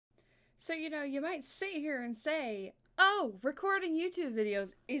So, you might sit here and say, oh, recording YouTube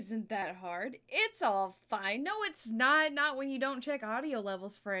videos isn't that hard. It's all fine. No, it's not. Not when you don't check audio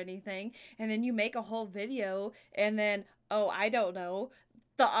levels for anything. And then you make a whole video and then, oh, I don't know,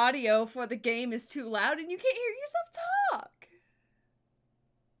 the audio for the game is too loud and you can't hear yourself talk.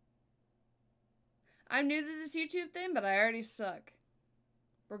 I'm new to this YouTube thing, but I already suck.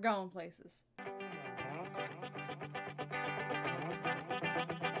 We're going places.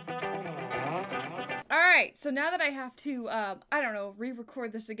 Alright, so now that I have to,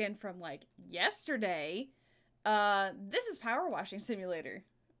 re-record this again from, like, yesterday, this is PowerWashing Simulator.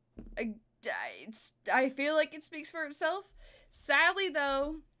 I feel like it speaks for itself. Sadly,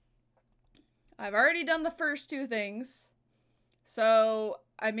 though, I've already done the first two things. So,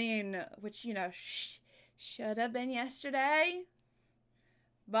 I mean, which, should have been yesterday.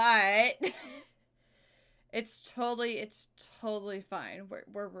 But it's totally fine.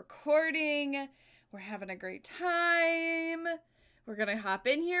 We're recording. We're having a great time. We're gonna hop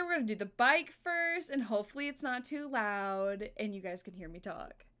in here. We're gonna do the bike first, and hopefully it's not too loud and you guys can hear me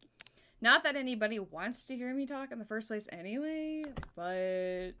talk. Not that anybody wants to hear me talk in the first place anyway,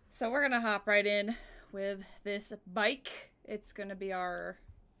 but so we're gonna hop right in with this bike. It's gonna be our,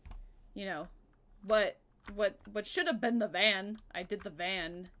 what should have been the van. I did the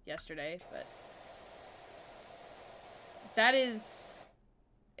van yesterday, but that is.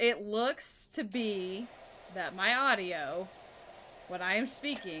 It looks to be that my audio, when I am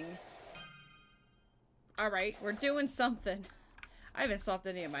speaking... Alright, we're doing something. I haven't swapped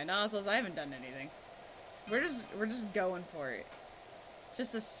any of my nozzles. I haven't done anything. We're just going for it.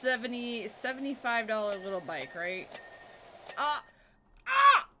 Just a $75 little bike, right? Ah!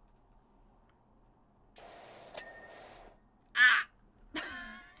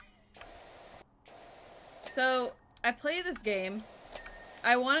 So, I play this game.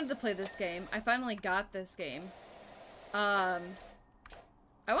 I wanted to play this game. I finally got this game. I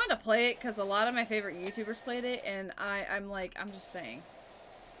wanted to play it because a lot of my favorite YouTubers played it, and I'm just saying.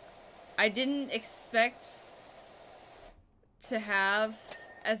 I didn't expect to have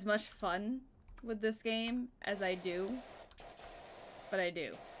as much fun with this game as I do, but I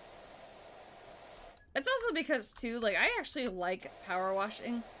do. It's also because, too, like, I actually like power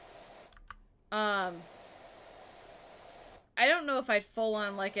washing. I don't know if I'd full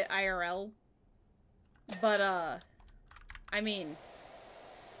on like it IRL, but, I mean,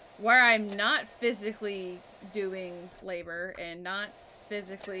 where I'm not physically doing labor and not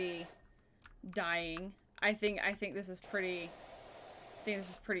physically dying, I think this is pretty,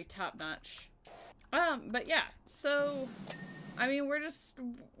 top-notch. But yeah, so, I mean, we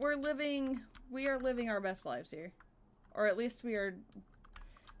are living our best lives here. Or at least we are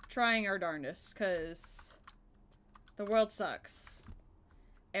trying our darndest, because the world sucks.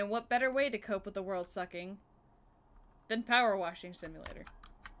 And what better way to cope with the world sucking than PowerWashing Simulator?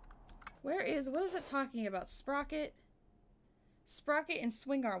 What is it talking about? Sprocket? Sprocket and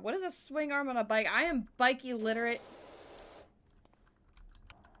swing arm. What is a swing arm on a bike? I am bike illiterate.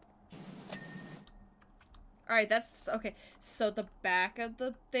 Alright, that's... okay. So the back of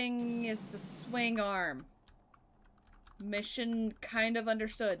the thing is the swing arm. Mission kind of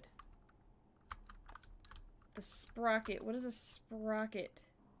understood. The sprocket. What is a sprocket?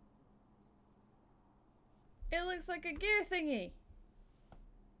 It looks like a gear thingy.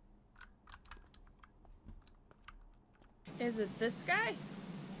 Is it this guy?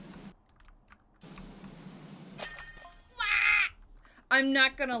 I'm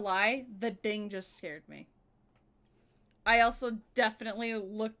not gonna lie, the ding just scared me. I also definitely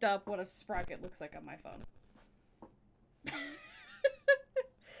looked up what a sprocket looks like on my phone.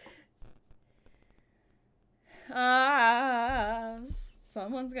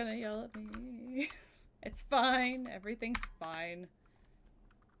 Someone's gonna yell at me. It's fine. Everything's fine.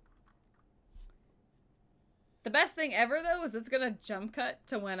 The best thing ever, though, is it's gonna jump cut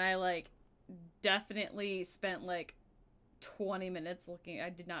to when I, like, definitely spent, like, 20 minutes looking. I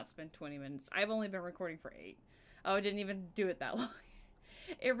did not spend 20 minutes. I've only been recording for 8. Oh, I didn't even do it that long.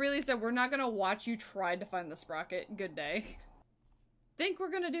 It really said, we're not gonna watch you try to find the sprocket. Good day. Think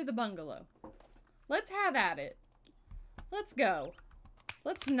we're gonna do the bungalow. Let's have at it. Let's go.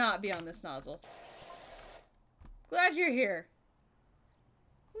 Let's not be on this nozzle. Glad you're here.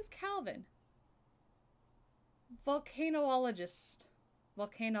 Who's Calvin? Volcanologist.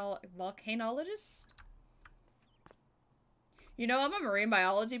 Volcanologist? You know, I'm a marine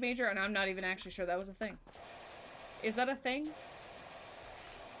biology major, and I'm not even actually sure that was a thing. Is that a thing?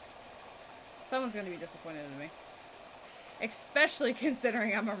 Someone's gonna be disappointed in me. Especially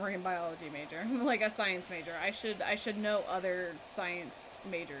considering I'm a marine biology major. I'm like a science major. I should know other science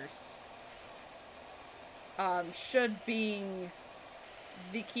majors. Should being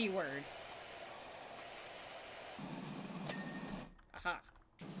the key word. Aha.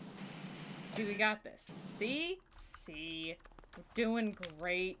 See, we got this. See? See. We're doing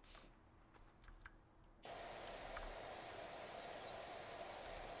great.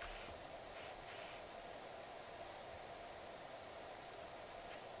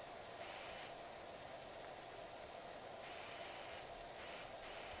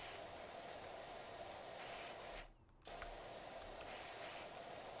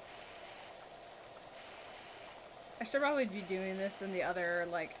 I should probably be doing this in the other,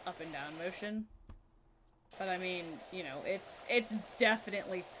 like, up and down motion. But I mean, you know, it's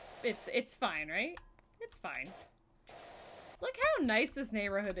definitely, it's fine, right? It's fine. Look how nice this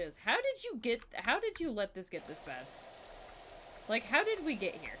neighborhood is. How did you let this get this bad? Like, how did we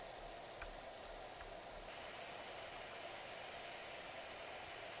get here?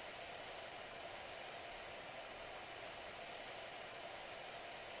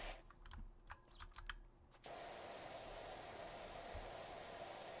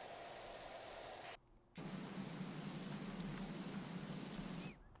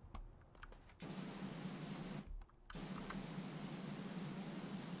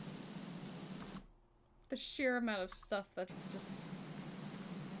 The sheer amount of stuff that's just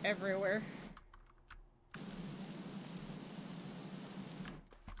everywhere.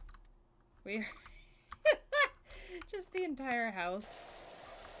 We're just the entire house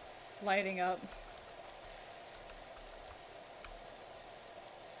lighting up.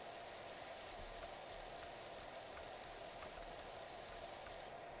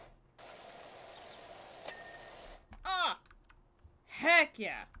 Ah! Heck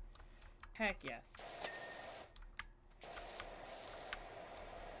yeah! Heck yes.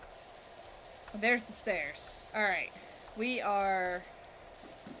 There's the stairs. Alright. We're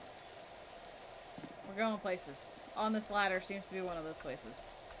going places. On this ladder seems to be one of those places.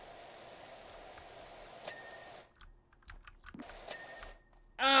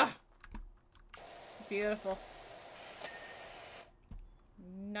 Ah! Beautiful.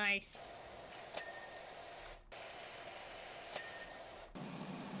 Nice.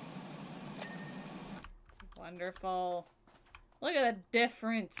 Wonderful. Look at the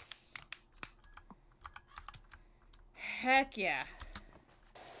difference. Heck yeah.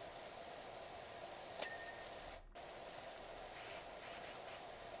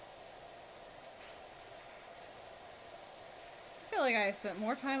 I feel like I spent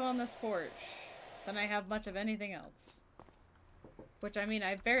more time on this porch than I have much of anything else. Which, I mean,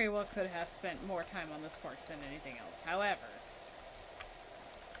 I very well could have spent more time on this porch than anything else. However,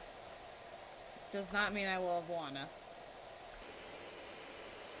 does not mean I will have wanna.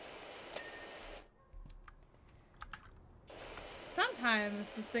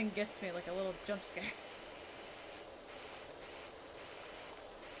 Sometimes this thing gets me like a little jump scare.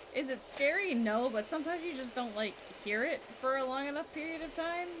 Is it scary? No, but sometimes you just don't, like, hear it for a long enough period of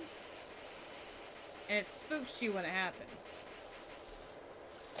time. And it spooks you when it happens.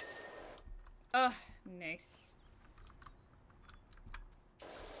 Ugh, nice.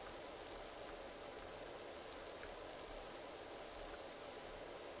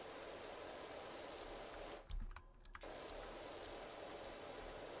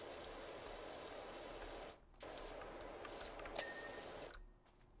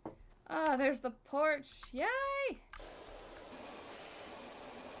 Ah, there's the porch. Yay!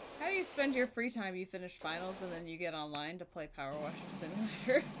 How do you spend your free time? You finish finals and then you get online to play PowerWash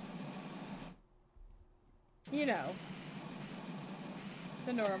Simulator. You know.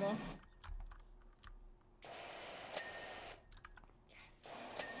 The normal.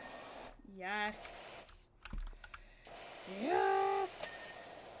 Yes. Yes. Yes!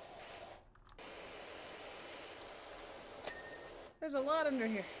 There's a lot under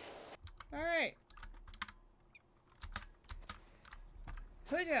here. Alright.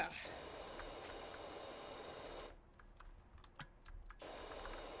 Hoo-ja.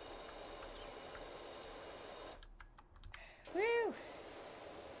 Woo!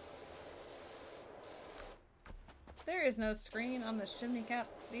 There is no screen on this chimney cap.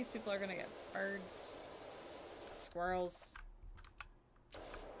 These people are gonna get birds. Squirrels.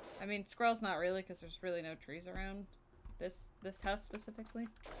 I mean, squirrels not really, because there's really no trees around this house specifically.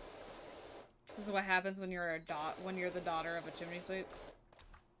 This is what happens when you're the daughter of a chimney sweep.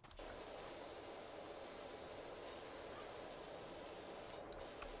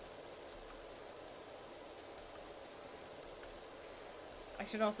 I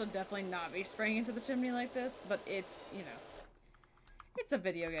should also definitely not be spraying into the chimney like this, but it's, you know, it's a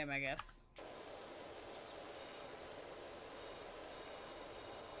video game, I guess.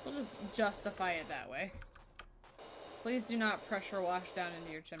 We'll just justify it that way. Please do not pressure wash down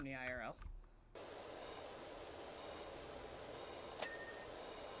into your chimney, IRL.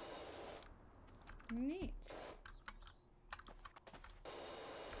 Neat.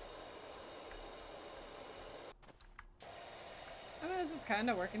 I mean, this is kind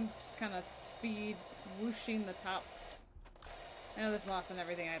of working. Just kind of speed whooshing the top. I know there's moss and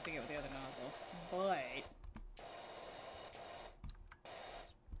everything I have to get with the other nozzle, but...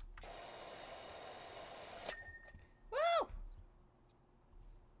 Woo!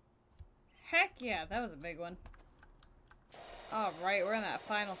 Heck yeah, that was a big one. Alright, we're in that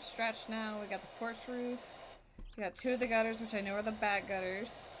final stretch now. We got the porch roof. We got 2 of the gutters, which I know are the back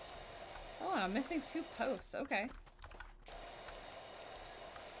gutters. Oh, and I'm missing 2 posts. Okay.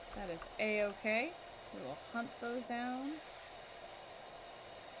 That is a-okay. We will hunt those down.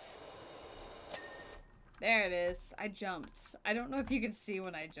 There it is. I jumped. I don't know if you can see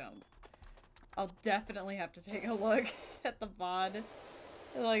when I jump. I'll definitely have to take a look at the VOD.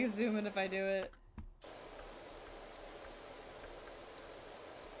 I'll, like, zoom in if I do it.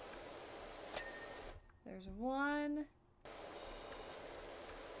 There's 1.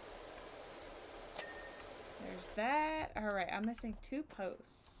 There's that. Alright, I'm missing 2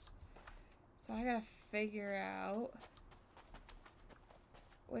 posts. So I gotta figure out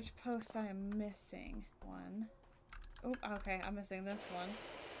which posts I am missing. 1. Oh, okay, I'm missing this one.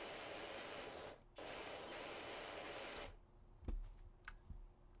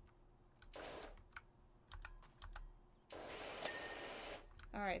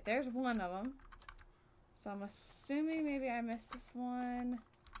 Alright, there's 1 of them. So I'm assuming maybe I missed this one.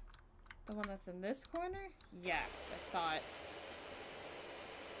 The one that's in this corner? Yes, I saw it.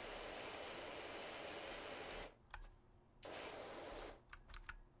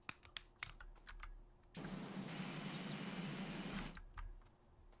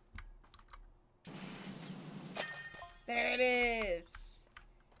 There it is!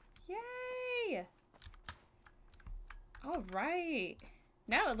 Yay! Alright.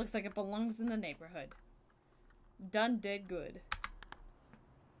 Now it looks like it belongs in the neighborhood. Done did good.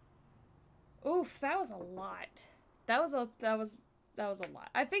 Oof, that was a lot. That was a lot.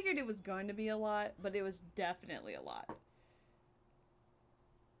 I figured it was going to be a lot, but it was definitely a lot.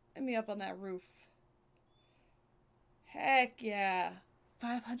 Let me up on that roof. Heck yeah.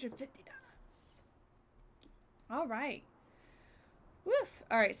 $550. Alright. Woof.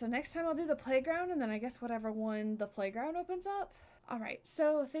 Alright, so next time I'll do the playground, and then I guess whatever one the playground opens up. Alright,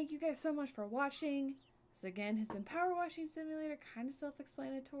 so thank you guys so much for watching. This again has been PowerWash Simulator, kind of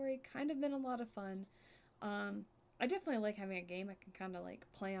self-explanatory, kind of been a lot of fun. I definitely like having a game I can kind of like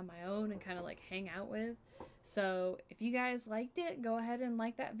play on my own and kind of like hang out with. So if you guys liked it, go ahead and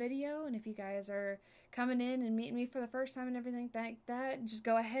like that video, and if you guys are coming in and meeting me for the first time and everything like that, just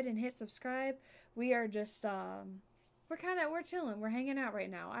go ahead and hit subscribe. We are just we're chilling, we're hanging out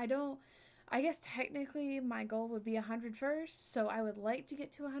right now. I guess technically my goal would be 100 first, so I would like to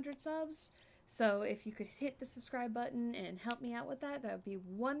get to 100 subs. So if you could hit the subscribe button and help me out with that, that would be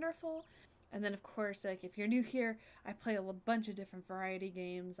wonderful. And then of course, like if you're new here, I play a bunch of different variety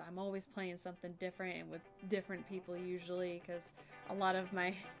games. I'm always playing something different and with different people usually, because a lot of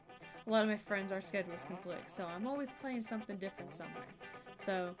my friends, our schedules conflict. So I'm always playing something different somewhere.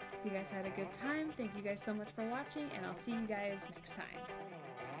 So if you guys had a good time, thank you guys so much for watching, and I'll see you guys next time.